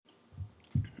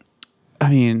I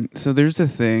mean, so there's a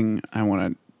thing I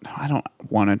don't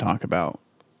want to talk about.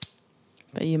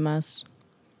 But you must.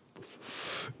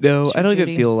 No, I don't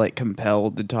duty. even feel like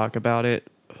compelled to talk about it.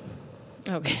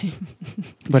 Okay.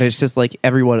 But it's just like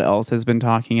everyone else has been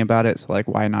talking about it, so like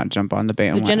why not jump on the The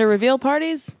bandwagon? gender reveal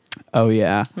parties? Oh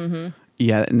yeah. Mm-hmm.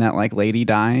 Yeah, and that like lady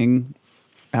dying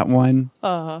at one.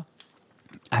 Uh-huh.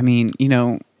 I mean,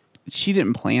 she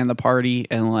didn't plan the party,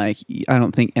 and like I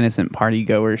don't think innocent party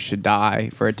goers should die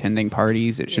for attending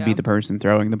parties. It should be Yeah. the person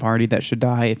throwing the party that should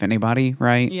die, if anybody,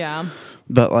 right? Yeah.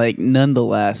 But like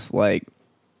nonetheless, like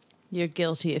You're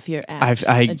guilty if you're at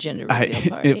a gender reveal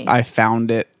party. I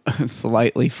found it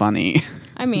slightly funny.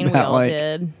 I mean, we that, all like-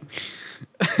 did.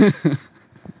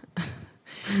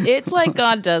 It's like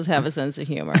God does have a sense of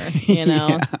humor, you know?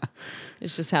 Yeah.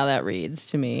 It's just how that reads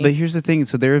to me. But here's the thing.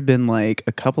 So there have been like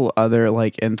a couple other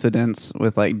like incidents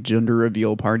with like gender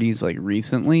reveal parties like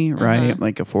recently, right?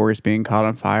 Like a forest being caught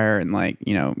on fire and like,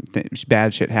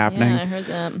 bad shit happening. Yeah, I heard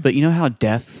that. But you know how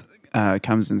death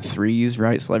comes in threes,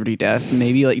 right? Celebrity deaths.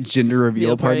 Maybe like gender reveal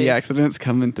Real party parties. accidents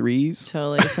come in threes.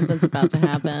 Totally. Something's about to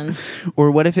happen.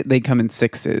 Or what if they come in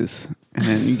sixes? And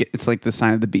then it's like the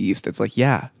sign of the beast. It's like,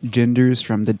 yeah, gender's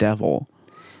from the devil.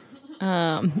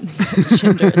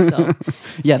 Gender itself.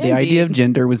 Yeah, the idea of Indeed.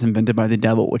 gender was invented by the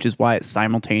devil, which is why it's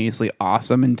simultaneously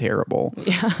awesome and terrible.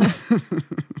 Yeah.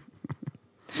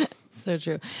 So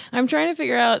true. I'm trying to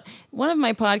figure out, one of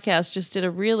my podcasts just did a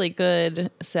really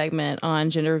good segment on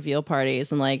gender reveal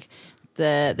parties, and like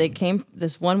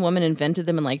this one woman invented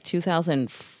them in like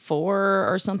 2004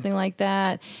 or something like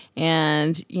that.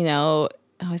 And,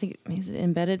 I think is it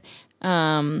Embedded?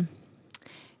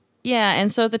 Yeah,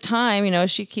 and so at the time,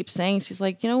 she keeps saying, she's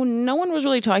like, no one was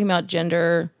really talking about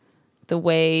gender the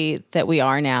way that we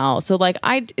are now. So like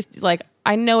I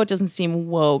know it doesn't seem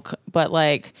woke, but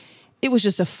like it was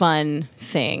just a fun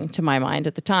thing to my mind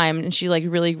at the time, and she like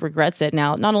really regrets it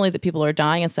now. Not only that people are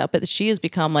dying and stuff, but that she has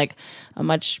become like a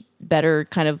much better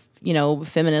kind of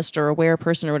feminist or aware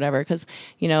person or whatever. Because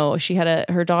she had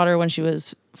her daughter when she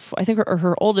was, I think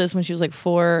her oldest when she was like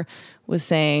 4, was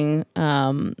saying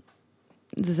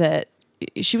that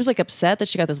she was like upset that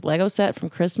she got this Lego set for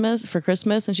Christmas,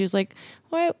 and she was like,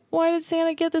 why did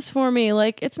Santa get this for me?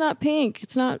 Like, it's not pink,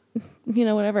 it's not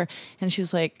whatever. And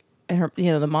she's like, and her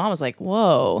the mom was like,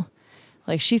 whoa,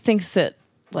 like she thinks that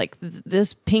like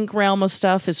this pink realm of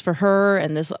stuff is for her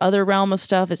and this other realm of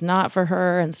stuff is not for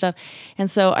her and stuff. And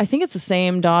so I think it's the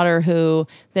same daughter who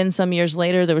then some years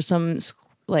later there was some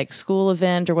like school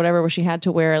event or whatever where she had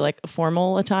to wear like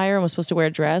formal attire and was supposed to wear a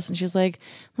dress, and she was like,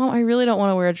 Mom, I really don't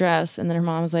want to wear a dress. And then her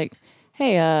mom was like,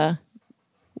 hey,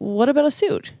 what about a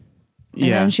suit? And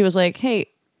Yeah. then she was like, hey,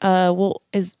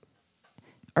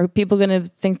 are people going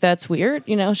to think that's weird?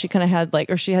 She kind of had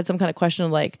like, or she had some kind of question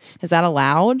of like, is that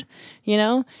allowed? And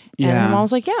her Yeah. mom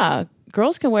was like, yeah,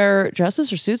 girls can wear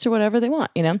dresses or suits or whatever they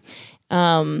want,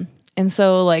 and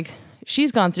so like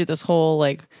she's gone through this whole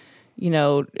like,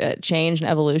 change and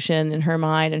evolution in her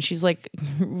mind. And she's like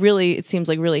really, it seems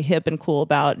like really hip and cool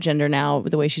about gender now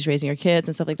with the way she's raising her kids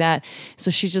and stuff like that.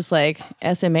 So she's just like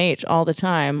SMH all the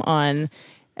time on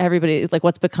everybody, like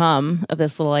what's become of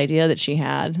this little idea that she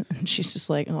had. And she's just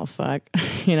like, oh, fuck,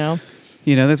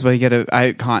 That's why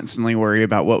I constantly worry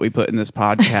about what we put in this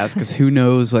podcast, because who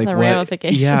knows like The what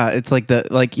ramifications. Yeah, it's like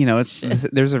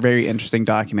there's a very interesting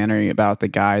documentary about the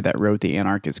guy that wrote the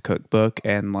Anarchist Cookbook,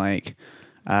 and like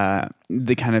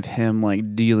the kind of him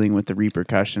like dealing with the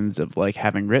repercussions of like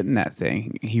having written that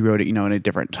thing. He wrote it, in a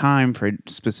different time for a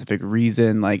specific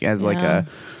reason, like as like a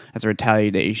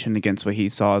retaliation against what he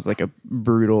saw as like a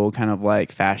brutal kind of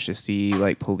like fascisty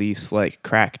like police like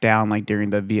crackdown like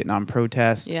during the Vietnam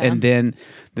protests. Yeah. And then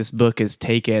this book is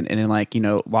taken, and then like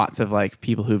lots of like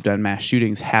people who've done mass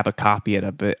shootings have a copy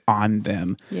of it on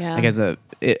them, Yeah. like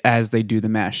as they do the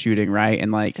mass shooting, right?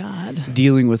 And like God.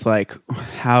 dealing with like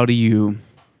how do you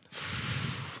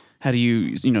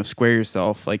square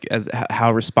yourself, like as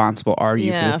how responsible are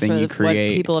you for the thing you create?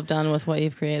 What people have done with what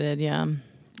you've created. Yeah.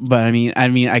 But I mean,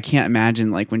 I can't imagine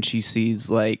like when she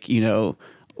sees like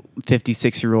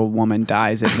 56-year-old woman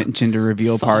dies at a gender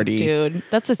reveal party. Dude,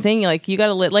 that's the thing. Like you got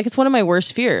to like, it's one of my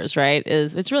worst fears, right?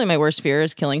 It's really my worst fear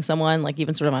is killing someone, like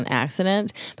even sort of on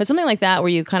accident. But something like that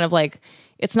where you kind of like,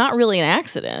 it's not really an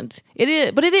accident. It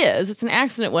is, but it is. It's an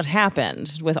accident what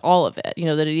happened with all of it.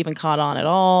 That it even caught on at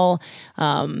all,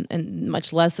 and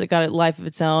much less that it got a life of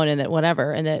its own, and that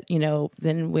whatever, and that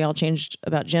then we all changed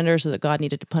about gender so that God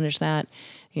needed to punish that.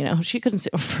 She couldn't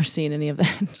have foreseen any of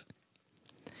that.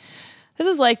 This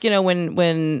is like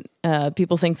when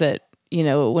people think that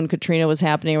when Katrina was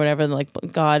happening or whatever, like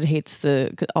God hates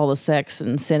all the sex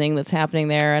and sinning that's happening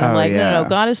there. And I'm like, no,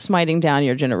 God is smiting down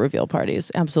your gender reveal parties.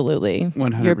 Absolutely.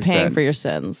 100%. You're paying for your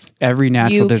sins. Every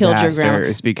natural You killed your disaster grandma.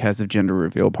 is because of gender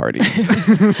reveal parties.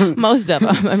 Most of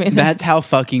them. I mean, That's how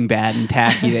fucking bad and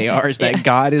tacky they are, is that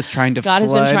God is trying to God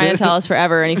has flood. been trying to tell us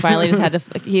forever, and he finally just had to.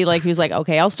 He was like,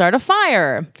 okay, I'll start a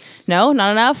fire. No,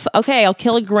 not enough. Okay, I'll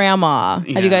kill a grandma. Have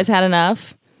Yeah. you guys had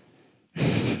enough?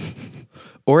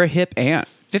 Or a hip ant.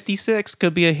 56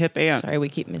 could be a hip ant. Sorry, we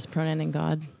keep mispronouncing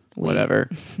God. We. Whatever.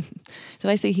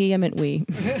 Did I say he? I meant we.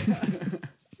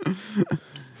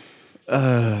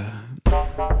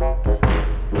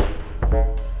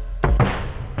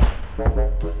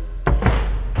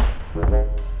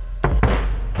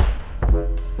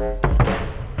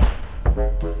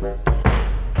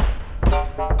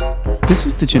 This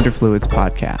is the Gender Fluids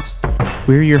Podcast.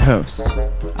 We're your hosts.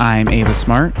 I'm Ava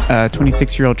Smart, a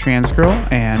 26-year-old trans girl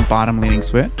and bottom-leaning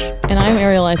switch. And I'm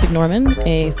Ariel Isaac Norman,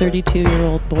 a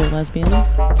 32-year-old boy lesbian,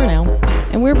 for now.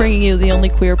 And we're bringing you the only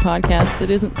queer podcast that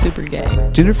isn't super gay.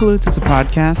 Gender Fluids is a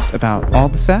podcast about all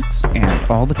the sex and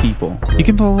all the people. You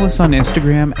can follow us on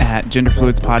Instagram at Gender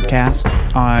Fluids Podcast.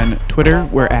 On Twitter,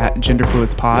 we're at Gender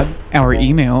Fluids Pod. Our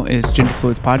email is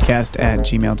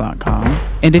genderfluidspodcast@gmail.com.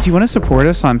 And if you want to support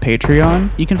us on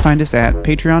Patreon, you can find us at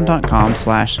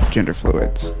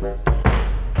patreon.com/genderfluids.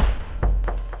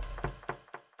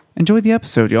 Enjoy the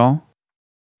episode, y'all.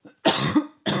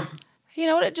 You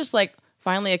know what? It just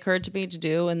finally occurred to me to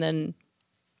do, and then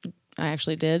I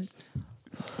actually did.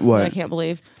 What? That I can't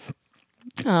believe.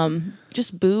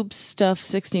 Just boob stuff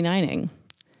 69ing.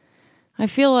 I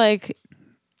feel like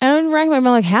I don't rank my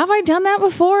mind. Like, have I done that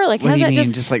before? Like, What has do you that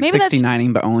mean? Just like maybe that's-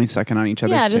 69ing, but only sucking on each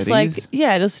other's yeah, titties?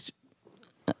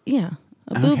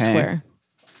 a boob Okay. square.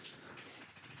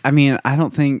 I mean, I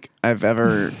don't think I've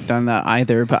ever done that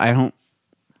either, but I don't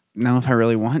know if I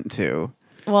really want to.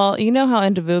 Well, you know how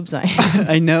into boobs I am.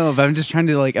 I know, but I'm just trying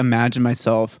to imagine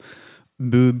myself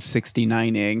boob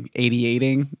 69ing,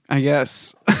 88ing, I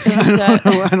guess. I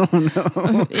don't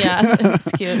know. Yeah,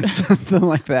 it's cute. Something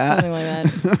like that. Something like that.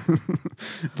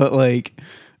 But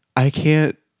I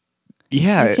can't.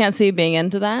 Yeah. You can't see being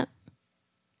into that.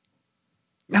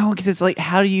 No, because it's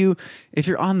how do you, if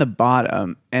you're on the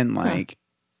bottom and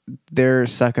they're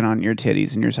sucking on your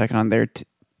titties and you're sucking on their,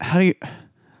 how do you?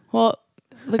 Well,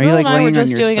 the Are you, girl and I were laying on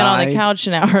just your doing it on the side? couch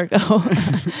an hour ago.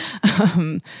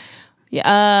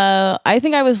 I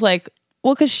think I was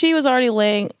because she was already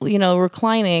laying,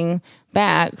 reclining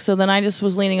back. So then I just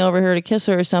was leaning over her to kiss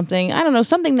her or something. I don't know.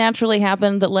 Something naturally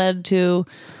happened that led to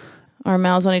our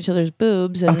mouths on each other's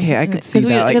boobs. And, Okay, I could see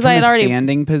that. Because From I had a already.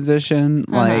 standing position,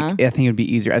 Uh-huh. I think it'd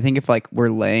be easier. I think if we're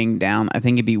laying down, I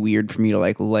think it'd be weird for me to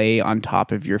lay on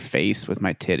top of your face with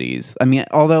my titties. I mean,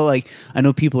 although I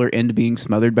know people are into being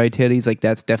smothered by titties,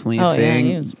 that's definitely a Oh, thing.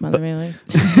 yeah, you smother me.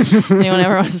 Anyone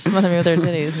ever wants to smother me with their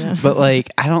titties? Yeah. But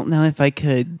I don't know if I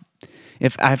could.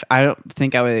 I don't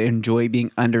think I would enjoy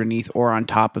being underneath or on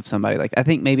top of somebody. I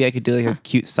think maybe I could do a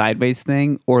cute sideways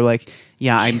thing, or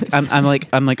I'm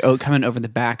coming over the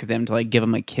back of them to give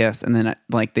them a kiss, and then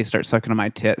they start sucking on my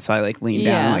tit, so I lean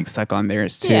down and suck on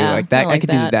theirs too. Yeah, That I I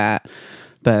could do that.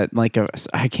 But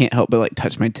I can't help but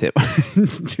touch my tit when I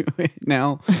do it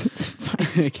now. It's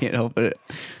fine. I can't help it.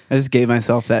 I just gave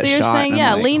myself that So shot. you're saying, and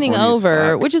I'm, leaning horny as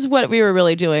over, fuck. which is what we were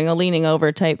really doing, a leaning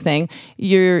over type thing.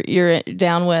 You're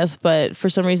down with, but for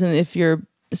some reason, if you're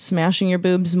smashing your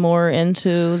boobs more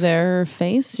into their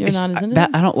face, you're not as into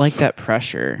that. them? I don't like that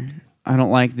pressure. I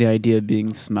don't like the idea of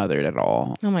being smothered at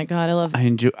all. Oh my god, I love I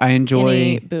enjoy.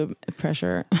 any boob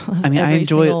pressure. I mean, I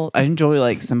enjoy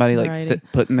somebody variety.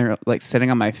 putting their sitting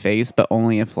on my face, but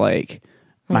only if my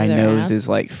their nose ass?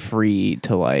 is free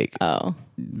to Oh,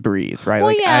 breathe, right?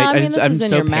 Well, yeah, I mean, this I'm is in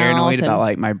so your paranoid mouth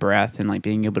about my breath and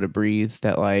being able to breathe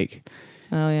that oh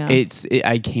yeah.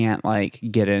 I can't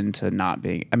get into not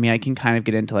being. I mean, I can kind of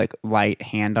get into light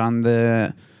hand on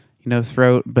the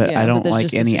throat, but Yeah, I but don't there's like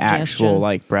just a any actual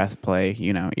suggestion. breath play.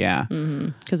 Yeah.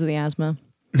 Because of the asthma.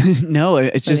 No,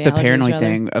 it's Or just the a allergies, paranoid rather.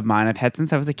 thing of mine. I've had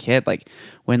since I was a kid.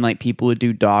 When people would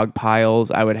do dog piles,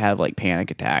 I would have panic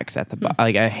attacks at the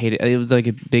I hate it. It was a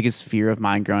biggest fear of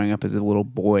mine growing up as a little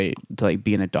boy to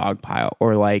be in a dog pile,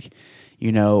 or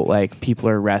people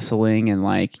are wrestling and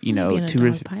Being a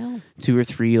dog pile? two or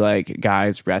three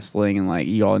guys wrestling and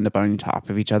you all end up on top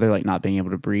of each other not being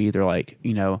able to breathe, or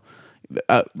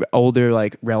older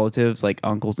relatives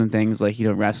uncles and things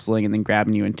wrestling and then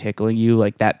grabbing you and tickling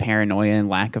you. That paranoia and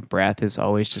lack of breath has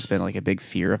always just been a big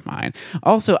fear of mine.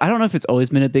 Also, I don't know if it's always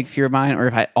been a big fear of mine, or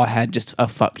if I had just a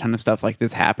fuck ton of stuff like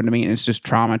this happen to me and it's just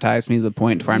traumatized me to the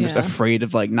point where I'm just Yeah. afraid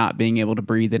of not being able to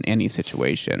breathe in any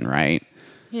situation, right?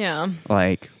 Yeah.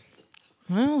 Like,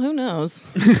 Well, who knows?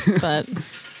 But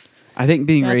I think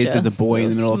being raised Gotcha. as a boy in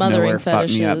the So middle of smothering nowhere fucked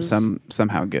me up fetishes.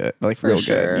 somehow good, like For real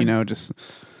sure. good, you know, just.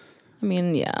 I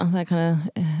mean, yeah, that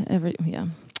kind of yeah.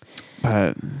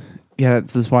 But yeah,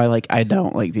 this is why like I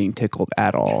don't like being tickled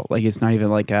at all. Like it's not even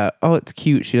like oh, it's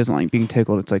cute. She doesn't like being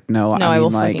tickled. It's like no, No, I I mean,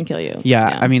 will like, fucking kill you.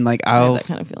 Yeah, I mean like I have I'll that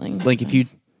kind of feeling. like if you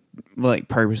like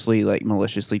purposely like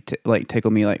maliciously like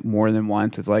tickle me like more than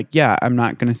once, it's like yeah, I'm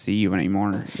not gonna see you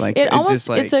anymore. Like it almost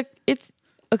just, like, it's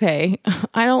okay.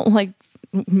 I don't like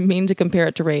mean to compare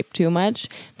it to rape too much,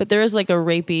 but there is like a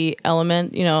rapey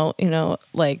element, you know,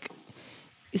 like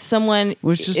someone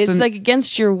it's like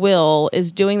against your will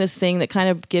is doing this thing that kind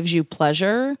of gives you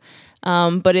pleasure.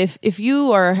 But if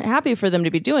you are happy for them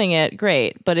to be doing it,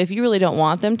 great. But if you really don't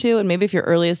want them to, and maybe if your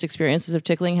earliest experiences of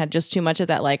tickling had just too much of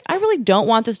that, like, I really don't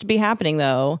want this to be happening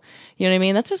though. You know what I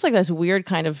mean? That's just like this weird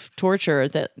kind of torture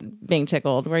that being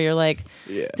tickled where you're like,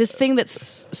 this thing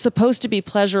that's supposed to be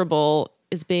pleasurable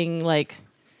is being like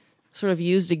sort of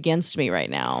used against me right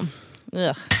now.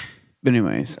 Ugh. But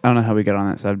anyways, I don't know how we got on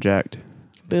that subject.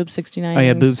 Boob 69. Oh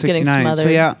yeah, boob getting 69. smothered. So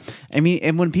yeah, I mean,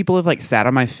 and when people have like sat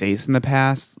on my face in the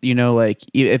past, you know, like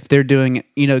if they're doing,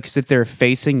 you know, because if they're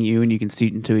facing you and you can see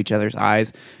into each other's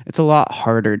eyes, it's a lot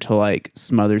harder to like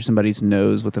smother somebody's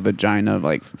nose with a vagina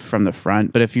like from the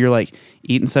front. But if you're like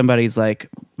eating somebody's like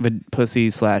pussy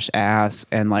 / ass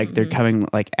and like they're coming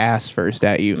like ass first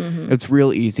at you, it's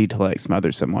real easy to like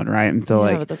smother someone, right? And so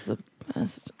Yeah, like but that's the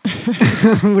best.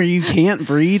 where you can't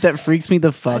breathe, that freaks me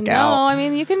the fuck No, out. I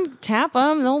mean, you can tap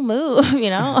them; they'll move. You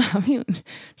know, I mean,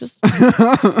 just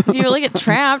if you really get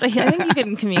trapped, I think you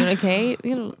can communicate.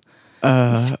 You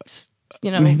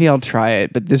know, Maybe I'll try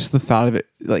it, but just the thought of it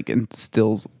like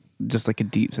instills just like a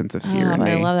deep sense of fear in but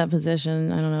me. I love that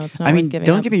position. I don't know. It's not. I worth mean, giving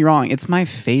don't up. get me wrong; it's my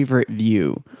favorite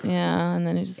view. Yeah, and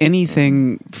then it just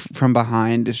Anything from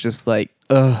behind is just like,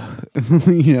 ugh,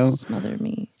 you know. smothered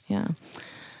me. Yeah,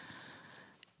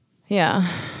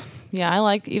 yeah, yeah. I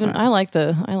like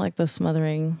the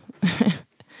smothering.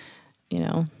 You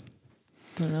know,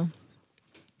 I don't know.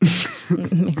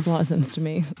 It makes a lot of sense to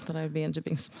me that I would be into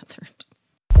being smothered.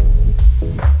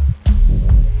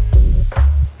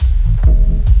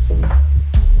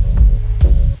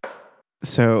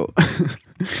 So,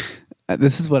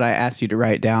 this is what I asked you to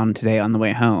write down today on the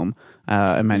way home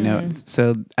in my notes.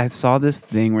 So, I saw this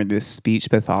thing where this speech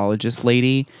pathologist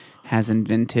lady has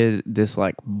invented this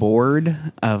like board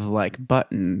of like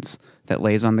buttons that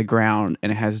lays on the ground,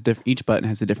 and it has each button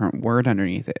has a different word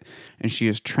underneath it, and she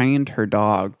has trained her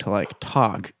dog to like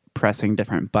talk pressing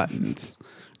different buttons.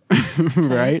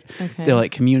 Right? Okay. They'll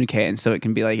like communicate, and so it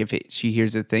can be like if she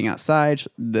hears a thing outside,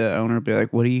 the owner will be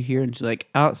like, "What do you hear?" And she's like,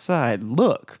 "Outside,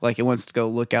 look." Like it wants to go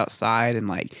look outside, and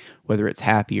like whether it's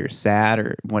happy or sad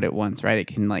or what it wants, right? It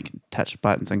can like touch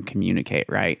buttons and communicate,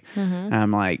 right? And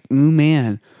I'm like, ooh,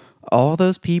 man. All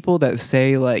those people that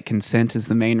say like consent is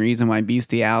the main reason why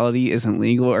bestiality isn't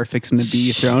legal are fixing to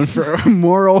be thrown for a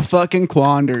moral fucking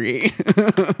quandary.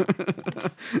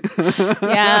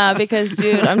 Yeah, because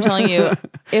dude, I'm telling you,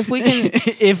 if we can,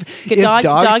 if dogs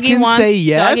doggy can wants, say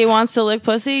yes, doggy wants to lick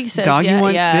pussy. Says Doggy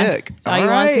wants dick. Doggy All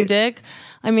wants some right. dick.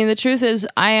 I mean, the truth is,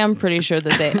 I am pretty sure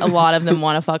that a lot of them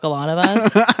want to fuck a lot of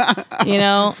us. You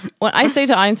know, when I say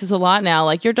to audiences a lot now,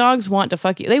 like your dogs want to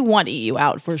fuck you, they want to eat you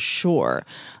out for sure.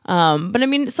 But I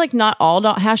mean, it's like not all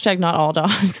hashtag not all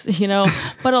dogs, you know,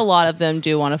 but a lot of them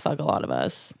do want to fuck a lot of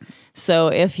us. So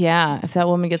if that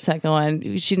woman gets that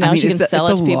going, she can sell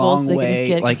it to people. So they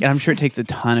can get, like I'm sure it takes a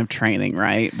ton of training,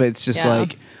 right? But it's just Yeah.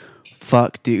 like,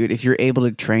 fuck, dude. If you're able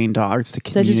to train dogs to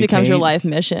communicate, that just becomes your life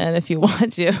mission if you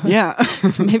want to. Yeah.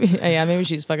 Maybe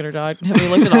she's fucking her dog. Have we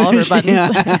looked at all of her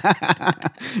buttons?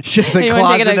 She has a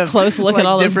Anyone taking closet a of, close look like, at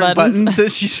all those different buttons?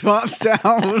 that she swaps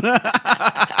out.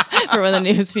 For when the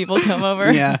news people come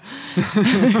over. Yeah.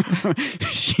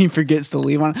 She forgets to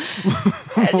leave one.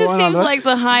 It just seems like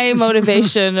the high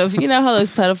motivation of, you know how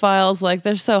those pedophiles, like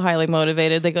they're so highly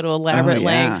motivated. They go to elaborate yeah.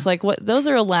 lengths. Like those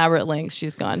are elaborate lengths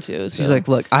she's gone to. So. She's like,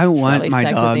 look, I want probably my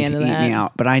sex at dog the to end eat of that. me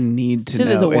out, but I need to Shit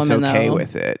know is a it's woman, okay though.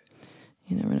 with it.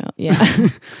 You never know. Yeah.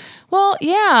 Well,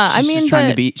 yeah. She's just trying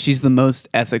to but, be. She's the most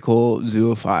ethical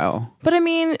zoophile. but I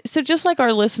mean, so just like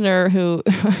our listener who,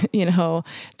 you know,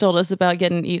 told us about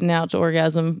getting eaten out to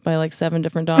orgasm by like 7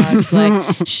 different dogs,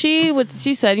 like she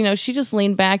said, you know, she just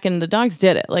leaned back and the dogs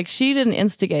did it. Like she didn't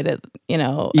instigate it, you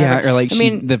know. Yeah, ever. or like I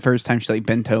mean, the first time she like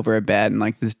bent over a bed and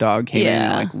like this dog came in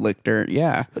and like licked her.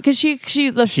 Yeah, because the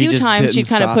few just times she didn't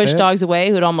kind of stop pushed it? dogs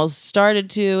away who'd almost started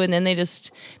to, and then they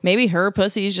just maybe her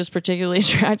pussy is just particularly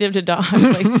attractive to dogs.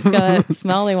 Like she's got what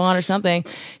smell they want or something.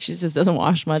 She just doesn't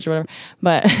wash much or whatever.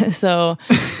 But so,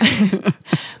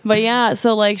 but yeah,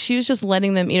 so like she was just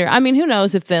letting them eat her. I mean, who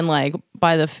knows if then like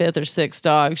by the 5th or 6th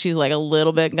dog, she's like a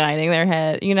little bit guiding their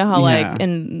head. You know how like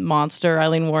in Monster,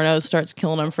 Eileen Wuornos starts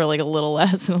killing them for like a little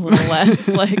less and a little less,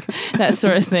 like that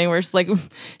sort of thing. Where it's like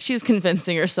she's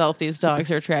convincing herself these dogs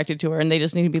are attracted to her and they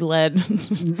just need to be led.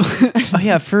 Oh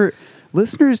yeah, for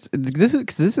listeners,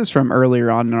 this is from earlier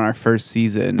on in our first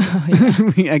season.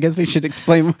 I guess we should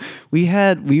explain.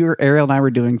 Ariel and I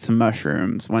were doing some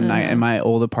mushrooms one night in my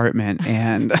old apartment,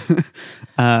 and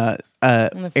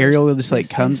Ariel just like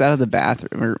comes out of the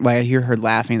bathroom, or like I hear her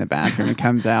laughing in the bathroom and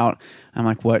comes out. I'm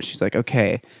like, what? She's like,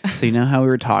 okay. So you know how we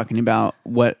were talking about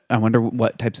I wonder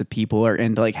what types of people are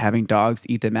into like having dogs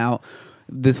eat them out.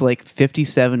 This like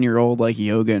 57-year-old like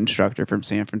yoga instructor from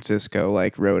San Francisco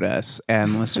like wrote us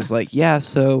and was just like, yeah,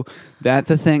 so that's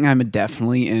a thing I'm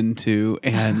definitely into,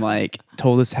 and like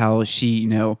told us how she, you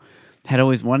know, had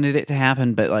always wanted it to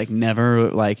happen, but like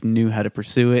never like knew how to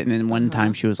pursue it. And then one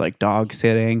time she was like dog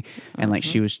sitting and like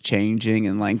she was changing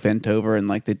and like bent over and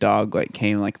like the dog like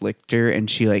came like licked her and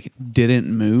she like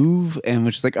didn't move and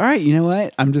was just like, all right, you know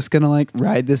what? I'm just gonna like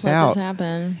ride this Let out. this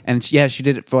happen. And she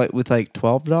did it for like with like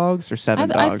 12 dogs or 7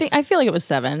 dogs. I feel like it was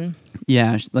 7.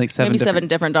 Yeah, like 7. Maybe 7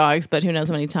 different dogs, but who knows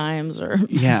how many times? Or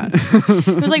yeah,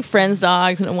 it was like friends'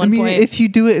 dogs, and at one point, if you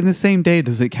do it in the same day,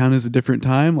 does it count as a different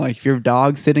time? Like if you're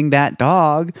dog sitting that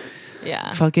dog,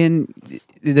 yeah, fucking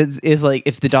is like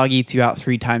if the dog eats you out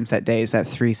 3 times that day, is that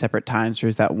 3 separate times or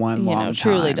is that one long time?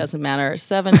 Truly doesn't matter.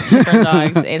 7 different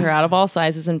dogs ate her out of all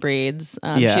sizes and breeds.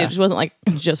 She just wasn't like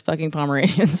just fucking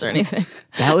Pomeranians or anything.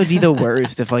 That would be the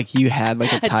worst if like you had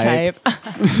like a type.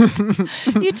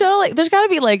 You totally. There's got to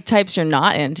be like types you're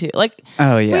not into. Like,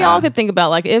 oh yeah, we all could think about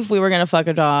like if we were gonna fuck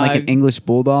a dog, like an English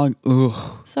bulldog.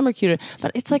 Ugh. Some are cuter,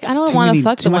 but it's like I don't want to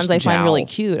fuck the ones I find really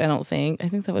cute. I think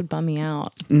that would bum me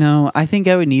out. No, I think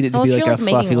I would need it to be like a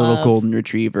fluffy little golden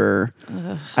retriever.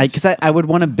 Because I would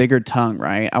want a bigger tongue,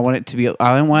 right? I want it to be.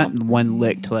 I don't want one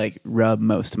lick to like rub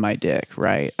most of my dick,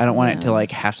 right? I don't want it to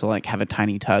like have to like have a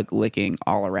tiny tug licking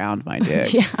all around my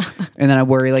dick. Yeah. And then I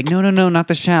worry like, no, not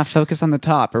the shaft. Focus on the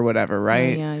top or whatever,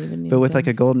 right? Yeah, you would need but with like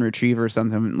a golden retriever or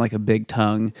something, like a big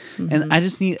tongue, and I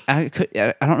just need. I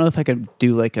don't know if I could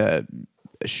do like a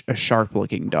sharp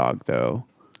looking dog though,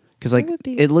 because like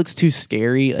it looks too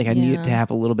scary. Like I need it to have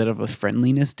a little bit of a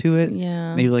friendliness to it.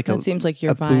 Yeah, maybe like that seems like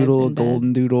your a vibe poodle,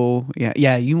 golden doodle.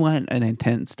 Yeah. You want an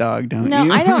intense dog, don't you?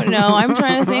 No, I don't know. I'm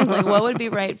trying to think like what would be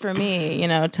right for me. You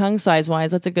know, tongue size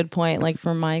wise, that's a good point. Like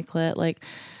for my clit, like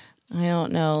I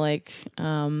don't know, like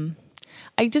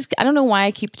I don't know why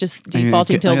I keep just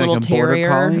defaulting to a little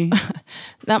terrier.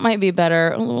 That might be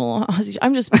better. A little.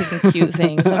 I'm just picking cute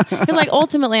things because, like,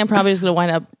 ultimately, I'm probably just going to wind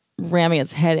up ramming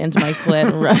its head into my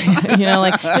clit. Right? You know,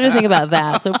 like, I didn't think about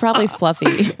that. So probably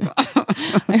fluffy.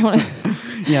 I want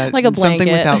like a blanket,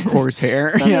 something without coarse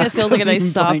hair. Something that feels like a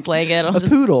nice soft blanket. A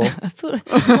poodle.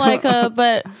 Like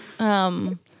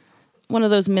one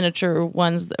of those miniature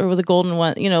ones, or with a golden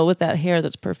one. You know, with that hair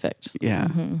that's perfect. Yeah.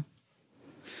 Mm-hmm.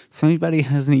 So anybody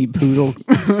has any poodle?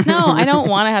 No, I don't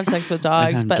want to have sex with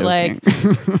dogs, but joking.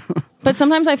 But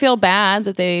sometimes I feel bad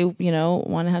that they, you know,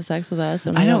 want to have sex with us.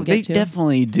 And I know they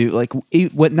definitely do. Like,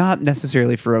 what not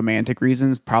necessarily for romantic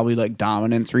reasons, probably like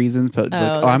dominance reasons. But it's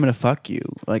like, I'm gonna fuck you.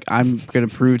 Like, I'm gonna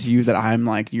prove to you that I'm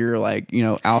like you're like, you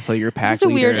know, alpha. You're pack. It's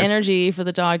just a weird energy for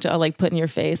the dog to like put in your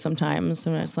face sometimes.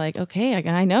 And it's like, okay,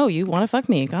 I know you want to fuck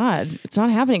me. God, it's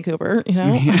not happening, Cooper. You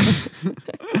know.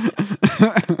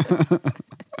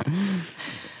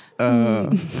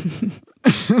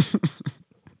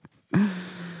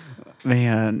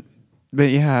 Man, but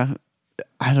yeah,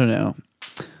 I don't know.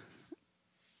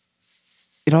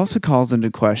 It also calls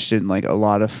into question like a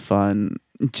lot of fun.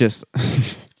 Just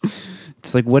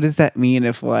it's like, what does that mean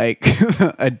if like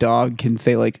a dog can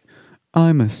say like,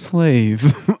 "I'm a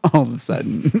slave" all of a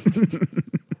sudden?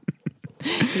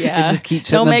 Yeah, it just keeps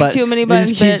don't make too many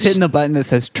buttons. It just keeps hitting the button that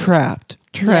says "trapped."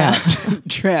 Trapped.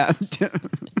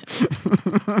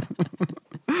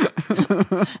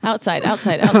 outside.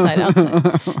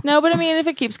 No, but I mean, if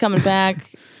it keeps coming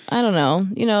back, I don't know.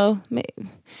 You know,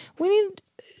 we need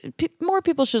more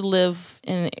people should live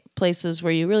in places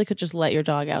where you really could just let your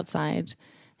dog outside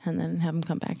and then have them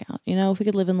come back out. You know, if we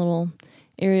could live in little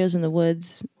areas in the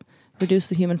woods, reduce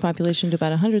the human population to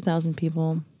about 100,000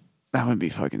 people. That would be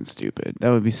fucking stupid.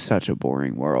 That would be such a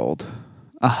boring world.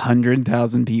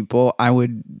 100,000 people. I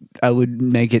would would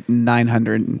make it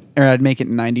 900, or I'd make it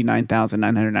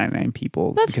 99,999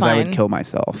 people. That's because I fine. would kill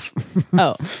myself.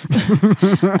 Oh.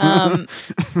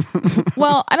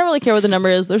 Well, I don't really care what the number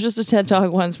is. There's just a TED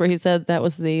Talk once where he said that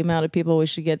was the amount of people we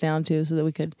should get down to so that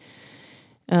we could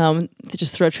to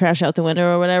just throw trash out the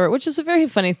window or whatever, which is a very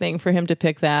funny thing for him to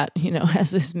pick that,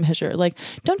 as this measure. Like,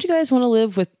 don't you guys want to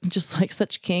live with just like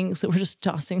such kings that we're just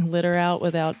tossing litter out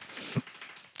without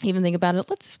even thinking about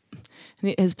it?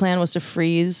 His plan was to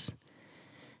freeze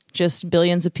just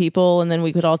billions of people and then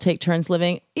we could all take turns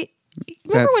living.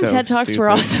 Remember when TED Talks were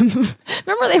awesome?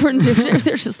 Remember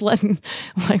they're just letting,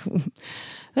 like,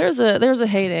 there was a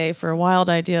heyday for wild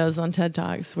ideas on TED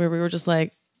Talks where we were just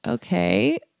like,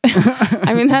 okay.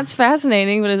 I mean, that's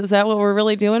fascinating, but is that what we're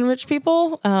really doing, rich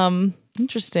people?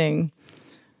 Interesting.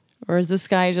 Or is this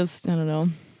guy just, I don't know.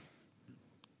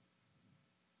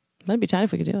 That'd be tight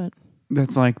if we could do it.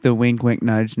 That's like the wink, wink,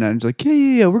 nudge, nudge. Like,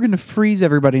 yeah, we're going to freeze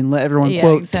everybody and let everyone,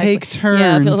 quote, exactly. take turns.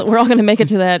 Yeah, we're all going to make it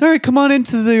to that. All right, come on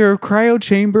into your cryo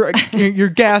chamber. Your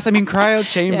cryo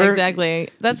chamber. Yeah, exactly.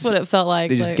 That's what it felt like.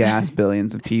 They just gas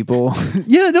billions of people.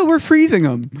 Yeah, no, we're freezing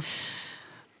them.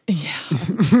 Yeah.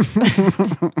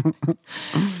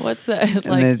 What's that? It's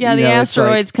like, then, the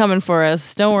asteroid's coming for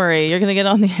us. Don't worry. You're going to get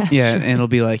on the asteroid. Yeah, and it'll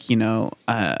be like,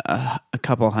 a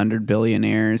couple hundred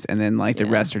billionaires, and then like the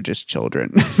rest are just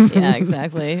children. Yeah,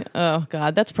 exactly. Oh,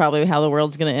 God. That's probably how the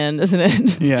world's going to end, isn't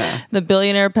it? Yeah. The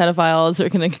billionaire pedophiles are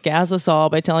going to gas us all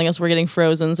by telling us we're getting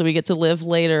frozen so we get to live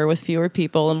later with fewer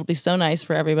people, and it'll be so nice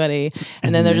for everybody.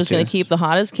 And then they're just going to keep the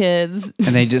hottest kids.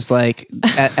 And they just like,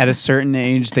 at a certain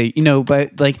age, they,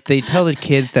 but like, they tell the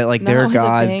kids that like they're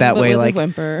gods that way, like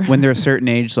when they're a certain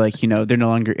age, like they're no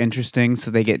longer interesting, so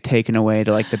they get taken away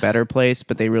to like the better place,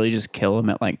 but they really just kill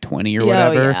them at like 20 or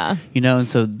whatever. And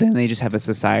so then they just have a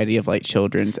society of like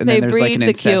children, and then there's like an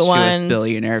incestuous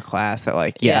billionaire class that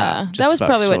like that was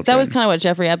probably that was kind of what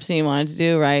Jeffrey Epstein wanted to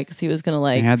do, right? Because he was going to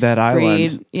like he had that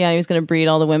island. He was going to breed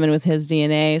all the women with his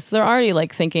DNA, so they're already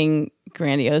like thinking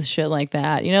grandiose shit like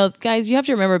that. Guys, you have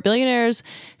to remember, billionaires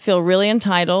feel really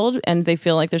entitled and they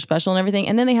feel like they're special and everything,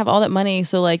 and then they have all that money,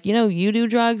 so like you do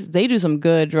drugs, they do some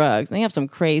good drugs, and they have some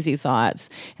crazy thoughts,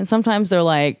 and sometimes they're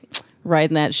like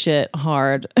riding that shit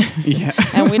hard. Yeah.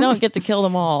 And we don't get to kill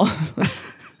them all.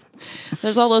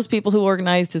 There's all those people who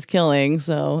organized his killing,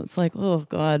 so it's like, oh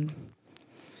God.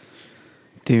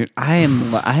 Dude, I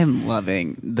am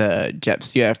loving the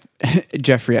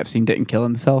Jeffrey Epstein didn't kill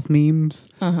himself memes.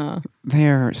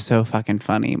 They're so fucking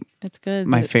funny. It's good.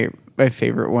 My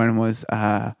favorite one was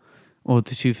the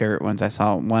two favorite ones I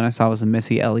saw. One I saw was a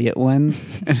Missy Elliott one,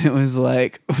 and it was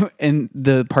like, and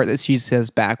the part that she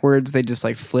says backwards, they just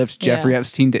like flipped Jeffrey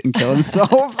Epstein didn't kill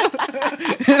himself.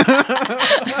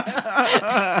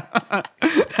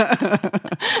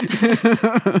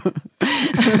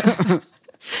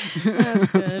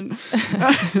 That's good.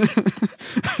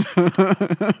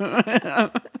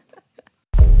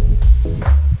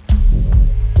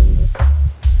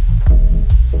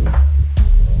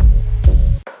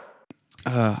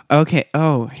 Okay.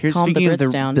 Oh, here's Calm speaking of the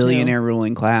down, billionaire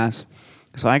ruling class.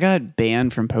 So I got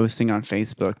banned from posting on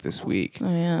Facebook this week.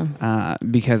 Oh yeah.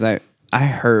 Because I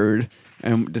heard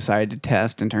and decided to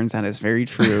test, and turns out it's very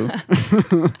true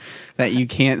that you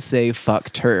can't say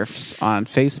 "fuck turfs" on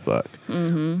Facebook,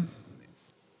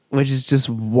 which is just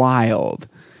wild.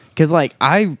 Because like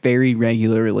I very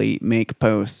regularly make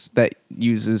posts that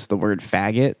uses the word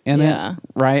faggot in it,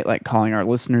 right? Like calling our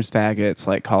listeners faggots,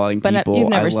 like calling people you've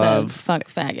never I love. said "fuck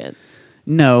faggots."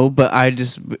 No, but I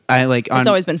like. It's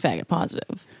always been faggot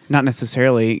positive. Not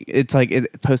necessarily. It's like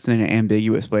it posted in an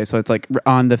ambiguous way. So it's like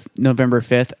on the November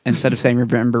 5th, instead of saying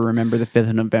remember the 5th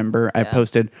of November, I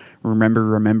posted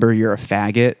remember you're a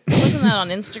faggot. Wasn't that on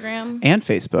Instagram? And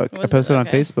Facebook. I posted on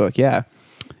Facebook, yeah.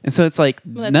 And so it's like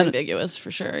that's ambiguous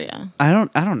for sure, yeah. I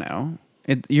don't know.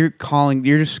 You're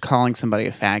just calling somebody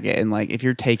a faggot, and like if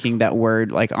you're taking that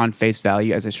word like on face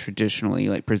value as it's traditionally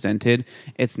like presented,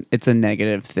 it's a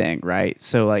negative thing, right?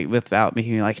 So like without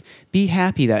making like be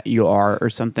happy that you are, or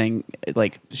something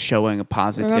like showing a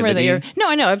positivity. Remember that you're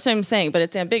I know I'm saying, but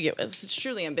it's ambiguous. It's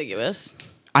truly ambiguous.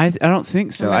 I don't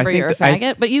think so. Remember I think you're a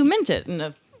faggot, but you meant it in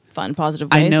a fun, positive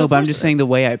way. I know, so but I'm just saying the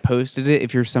way I posted it,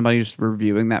 if you're somebody just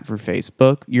reviewing that for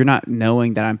Facebook, you're not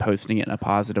knowing that I'm posting it in a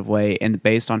positive way. And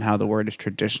based on how the word has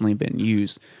traditionally been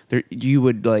used, you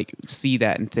would like see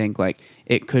that and think like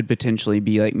it could potentially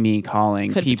be like me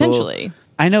calling people. Potentially.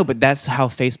 I know, but that's how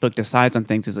Facebook decides on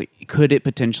things, is like, could it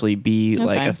potentially be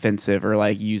like offensive or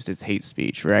like used as hate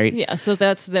speech, right? Yeah, so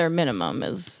that's their minimum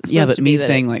is but me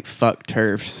saying like fuck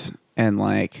turfs and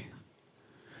like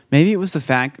Maybe it was the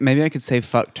fact. Maybe I could say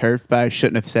fuck TERF, but I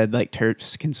shouldn't have said like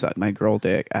TERFs can suck my girl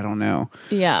dick. I don't know.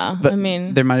 Yeah, But I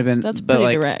mean, there might have been. that's but,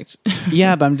 pretty like, direct.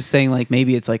 Yeah, but I'm just saying like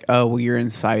maybe it's like, oh well, you're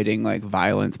inciting like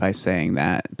violence by saying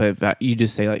that. But if you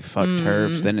just say like fuck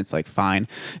TERFs, then it's like fine.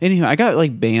 Anyway, I got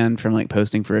like banned from like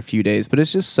posting for a few days, but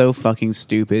it's just so fucking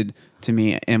stupid to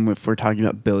me. And if we're talking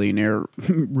about billionaire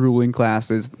ruling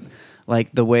classes,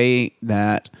 like the way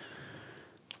that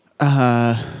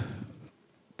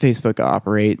Facebook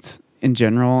operates in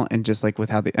general, and just like with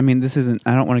how I mean, this isn't,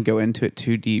 I don't want to go into it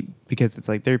too deep because it's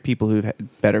like there are people who've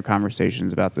had better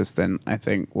conversations about this than I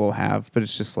think we'll have, but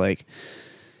it's just like,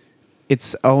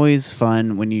 it's always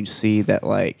fun when you see that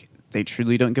like they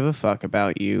truly don't give a fuck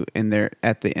about you, and they're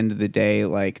at the end of the day,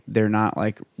 like they're not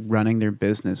like running their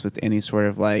business with any sort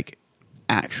of like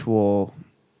actual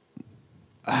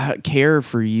care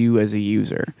for you as a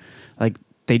user. Like,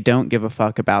 they don't give a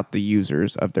fuck about the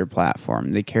users of their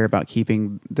platform. They care about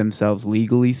keeping themselves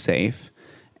legally safe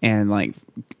and like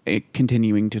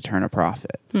continuing to turn a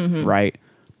profit, right?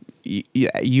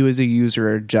 You as a user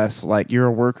are just like, you're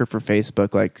a worker for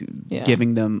Facebook, like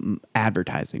giving them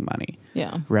advertising money.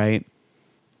 Yeah. Right.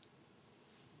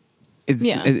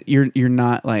 You're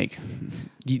not like,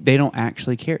 they don't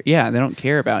actually care. Yeah, they don't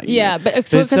care about you. Yeah, but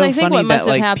so because I think what must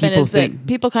have happened is that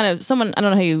people kind of, someone, I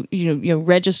don't know how you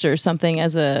register something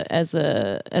as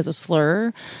a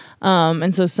slur,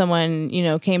 and so someone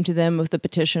came to them with the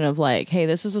petition of like, hey,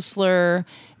 this is a slur.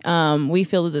 We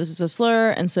feel that this is a slur,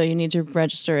 and so you need to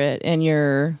register it in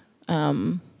your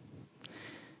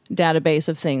database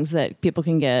of things that people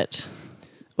can get.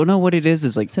 Well, no, what it is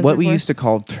like Censored what we for? used to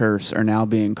call TERFs are now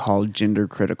being called gender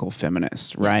critical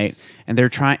feminists, right? Yes. And they're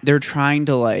trying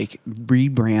to like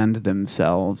rebrand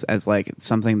themselves as like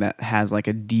something that has like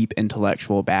a deep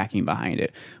intellectual backing behind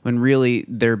it, when really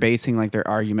they're basing like their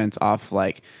arguments off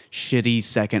like shitty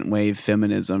second wave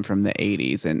feminism from the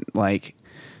 80s, and like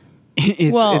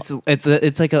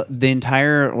it's like the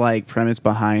entire like premise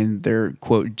behind their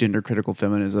quote gender critical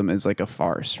feminism is like a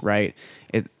farce, right?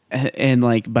 And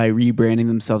like by rebranding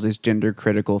themselves as gender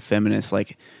critical feminists,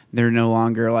 like they're no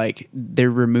longer like,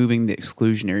 they're removing the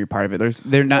exclusionary part of it.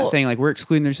 They're not saying like we're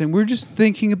excluding. They're saying we're just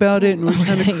thinking about it and we're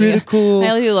kind of critical.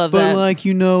 I do love but that. like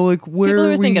like where people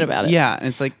are are thinking about it. Yeah, and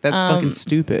it's like that's fucking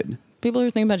stupid. People are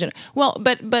thinking about gender. Well,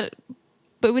 but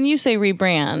when you say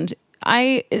rebrand,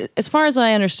 as far as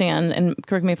I understand, and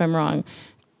correct me if I'm wrong,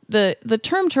 the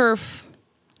term TERF,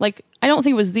 like I don't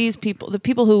think it was these people, the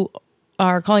people who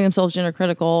are calling themselves gender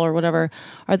critical or whatever,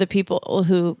 are the people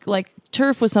who, like,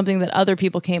 TERF was something that other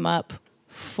people came up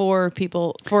for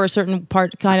a certain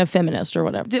kind of feminist or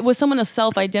whatever. Was someone a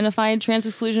self-identified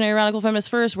trans-exclusionary radical feminist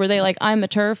first? Were they like, I'm a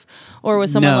TERF? Or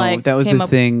was someone like, that was the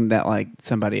thing that like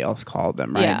somebody else called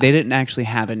them, right? Yeah. They didn't actually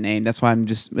have a name. That's why I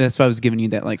was giving you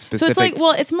that like specific so it's like,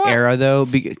 well, it's more era though.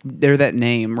 They're that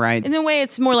name, right? in a way,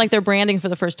 it's more like they're branding for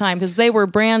the first time, because they were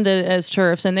branded as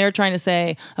TERFs and they're trying to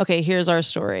say, okay, here's our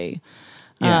story.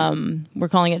 Yeah. We're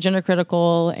calling it gender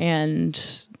critical, and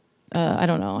I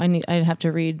don't know. I'd have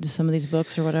to read some of these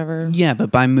books or whatever. Yeah, but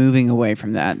by moving away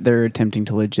from that, they're attempting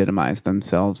to legitimize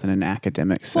themselves in an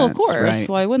academic sense. Well, of course. Right?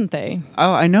 Why wouldn't they?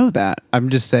 Oh, I know that. I'm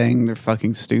just saying they're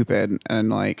fucking stupid,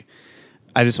 and like,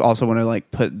 I just also want to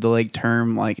like put the like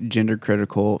term like gender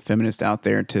critical feminist out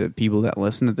there to people that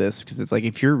listen to this, because it's like,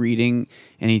 if you're reading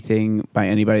anything by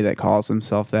anybody that calls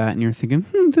themselves that and you're thinking,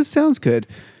 this sounds good,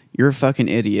 you're a fucking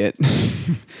idiot.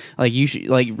 Like, you should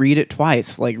like read it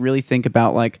twice, like really think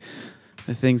about like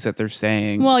the things that they're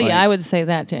saying. Well, like, yeah, I would say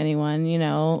that to anyone, Yeah,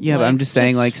 like, but I'm just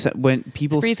saying, like, when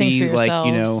people free things see for like,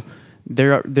 yourselves.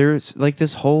 there's like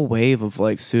this whole wave of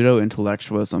like pseudo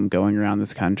intellectualism going around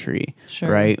this country,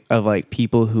 Sure. right? Of like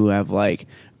people who have like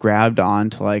grabbed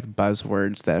onto like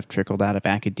buzzwords that have trickled out of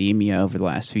academia over the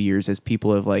last few years, as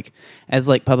people have like, as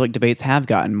like public debates have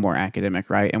gotten more academic,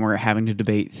 right? And we're having to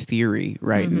debate theory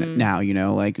right now,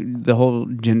 like the whole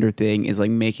gender thing is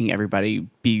like making everybody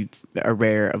be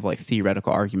aware of like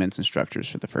theoretical arguments and structures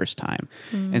for the first time.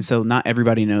 And so not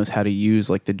everybody knows how to use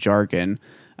like the jargon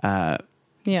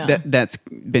that's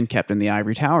been kept in the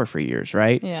ivory tower for years,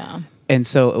 right? Yeah. And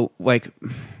so like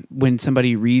when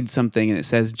somebody reads something and it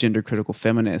says gender critical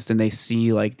feminist, and they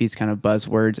see like these kind of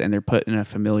buzzwords and they're put in a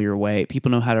familiar way, people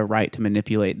know how to write to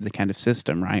manipulate the kind of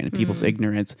system, right? And people's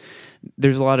ignorance.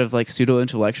 There's a lot of like pseudo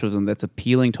intellectualism that's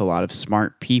appealing to a lot of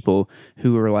smart people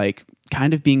who are like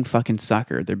kind of being fucking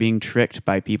suckered. They're being tricked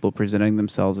by people presenting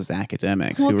themselves as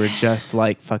academics who are just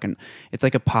like fucking, it's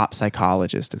like a pop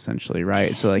psychologist essentially,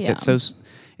 right? So like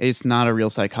it's not a real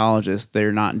psychologist.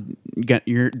 They're not,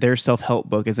 their self-help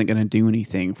book isn't going to do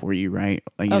anything for you, right?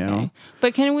 Like, you know.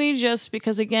 But can we just,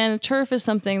 because again, turf is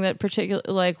something that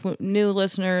new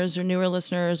listeners or newer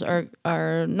listeners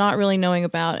are not really knowing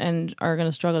about and are going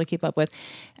to struggle to keep up with.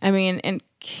 I mean, and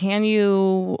can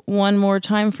you one more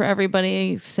time for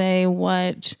everybody say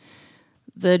what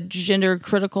the gender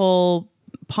critical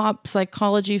pop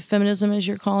psychology feminism, as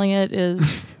you're calling it,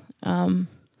 is?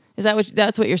 Is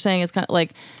that's what you're saying? Is kind of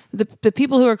like the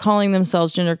people who are calling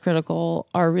themselves gender critical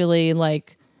are really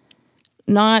like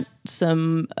not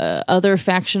some other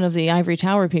faction of the ivory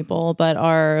tower people, but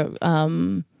are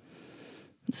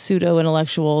pseudo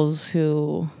intellectuals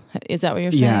who. Is that what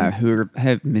you're saying? Yeah, who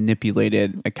have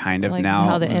manipulated a kind of like now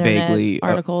how the internet vaguely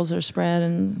articles are spread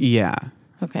and yeah.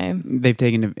 Okay. They've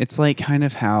taken it's like kind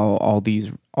of how all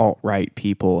these alt-right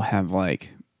people have like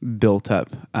built up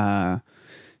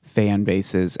fan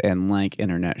bases and like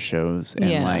internet shows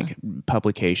and like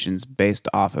publications based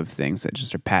off of things that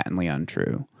just are patently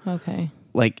untrue. Okay.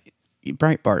 Like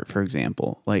Breitbart, for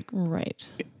example, like right.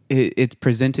 It's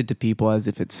presented to people as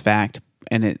if it's fact,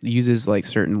 and it uses like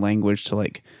certain language to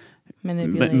like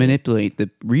manipulate the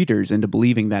readers into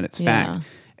believing that it's fact.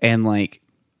 And like,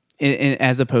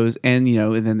 as opposed, and you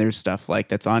know, and then there's stuff like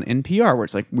that's on NPR where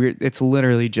it's like it's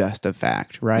literally just a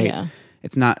fact, right? Yeah.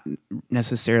 It's not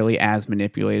necessarily as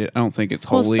manipulated. I don't think it's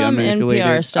wholly some unmanipulated.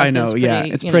 NPR stuff I know, is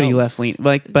pretty, it's pretty left leaning.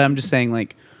 Like, but I'm just saying,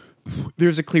 like,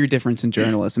 there's a clear difference in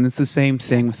journalism. It's the same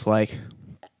thing with like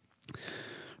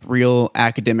real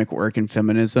academic work in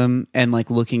feminism and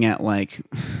like looking at like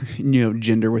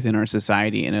gender within our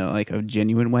society in a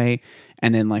genuine way,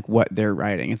 and then like what they're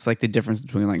writing. It's like the difference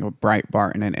between like a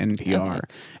Breitbart and an NPR. Okay.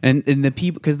 And the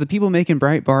people, because the people making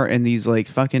Breitbart and these like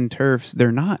fucking turfs,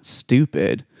 they're not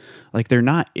stupid. Like, they're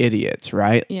not idiots,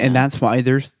 right? Yeah. And that's why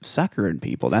they're suckering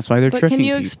people. That's why they're tricking people. But can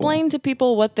you explain to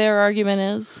people what their argument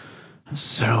is?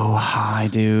 So high,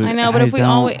 dude. I know, but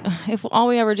if all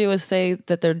we ever do is say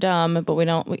that they're dumb, but we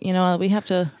don't, we have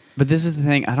to. But this is the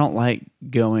thing. I don't like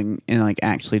going and like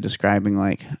actually describing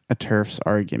like a turf's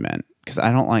argument because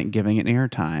I don't like giving it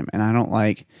airtime, and I don't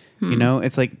like,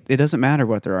 it's like it doesn't matter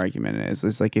what their argument is.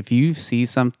 It's like if you see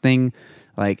something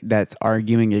like that's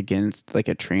arguing against like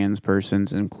a trans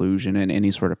person's inclusion in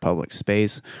any sort of public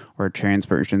space, or a trans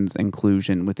person's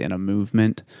inclusion within a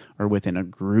movement or within a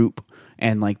group,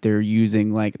 and like they're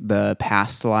using like the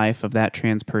past life of that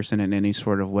trans person in any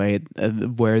sort of way,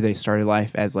 where they started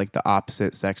life as like the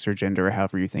opposite sex or gender, or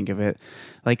however you think of it,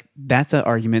 like that's an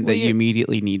argument that you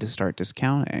immediately need to start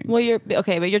discounting. Well,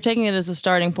 but you're taking it as a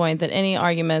starting point that any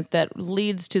argument that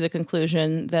leads to the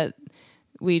conclusion that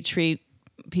we treat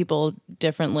people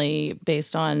differently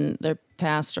based on their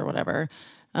past or whatever,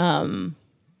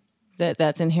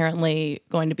 that's inherently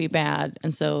going to be bad,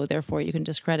 and so therefore you can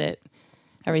discredit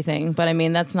everything. But I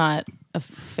mean, that's not a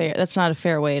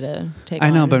fair way to take.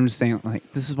 I know, but I'm just saying,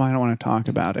 like, this is why I don't want to talk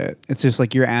about it. It's just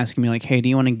like you're asking me, like, hey, do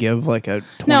you want to give like a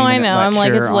 20 No, I know. I'm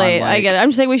like, it's late. I get it. I'm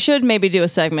just saying we should maybe do a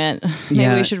segment.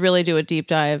 Maybe we should really do a deep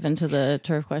dive into the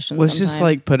turf questions. Let's just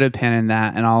like put a pin in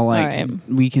that, and I'll like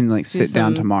we can like sit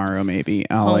down tomorrow, maybe.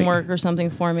 I'll homework or something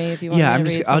for me if you want. Yeah,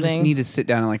 I'll just need to sit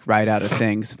down and like write out a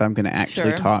thing if I'm going to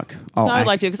actually talk. I would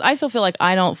like to, because I still feel like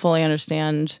I don't fully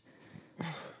understand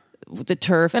the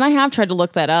turf, and I have tried to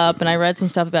look that up, and I read some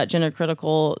stuff about gender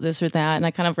critical this or that, and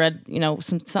I kind of read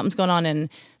something's going on in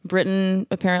Britain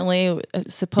apparently.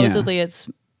 Supposedly it's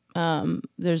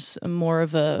there's a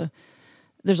larger,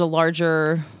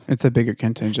 it's a bigger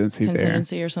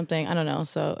contingency or something, I don't know,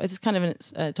 so it's kind of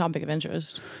a topic of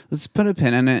interest. Let's put a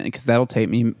pin in it, because that'll take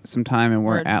me some time, and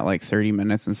we're at like 30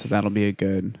 minutes, and so that'll be a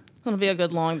good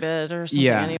long bit or something.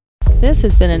 Yeah. This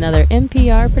has been another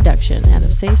NPR production out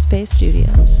of Safe Space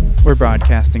Studios. We're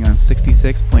broadcasting on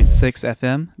 66.6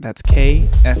 FM. That's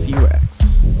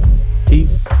KFUX.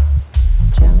 Peace.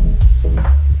 Ciao.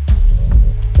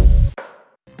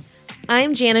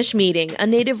 I'm Janish Meeting, a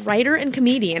native writer and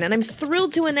comedian, and I'm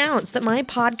thrilled to announce that my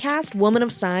podcast, Woman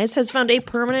of Size, has found a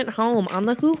permanent home on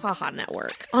the Hoo Ha Ha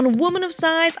Network. On Woman of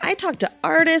Size, I talk to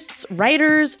artists,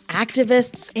 writers,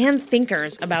 activists, and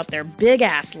thinkers about their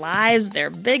big-ass lives, their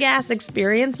big-ass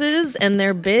experiences, and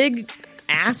their big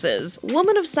asses.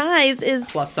 Woman of Size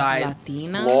is plus size,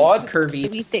 Latina, broad,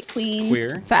 curvy, we thick, queen,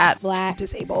 queer, fat, black,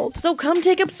 disabled. So come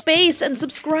take up space and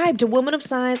subscribe to Woman of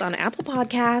Size on Apple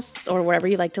Podcasts or wherever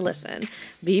you like to listen.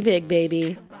 Be big,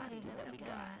 baby.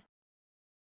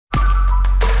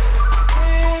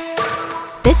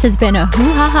 This has been a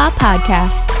Hoo Ha Ha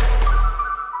podcast.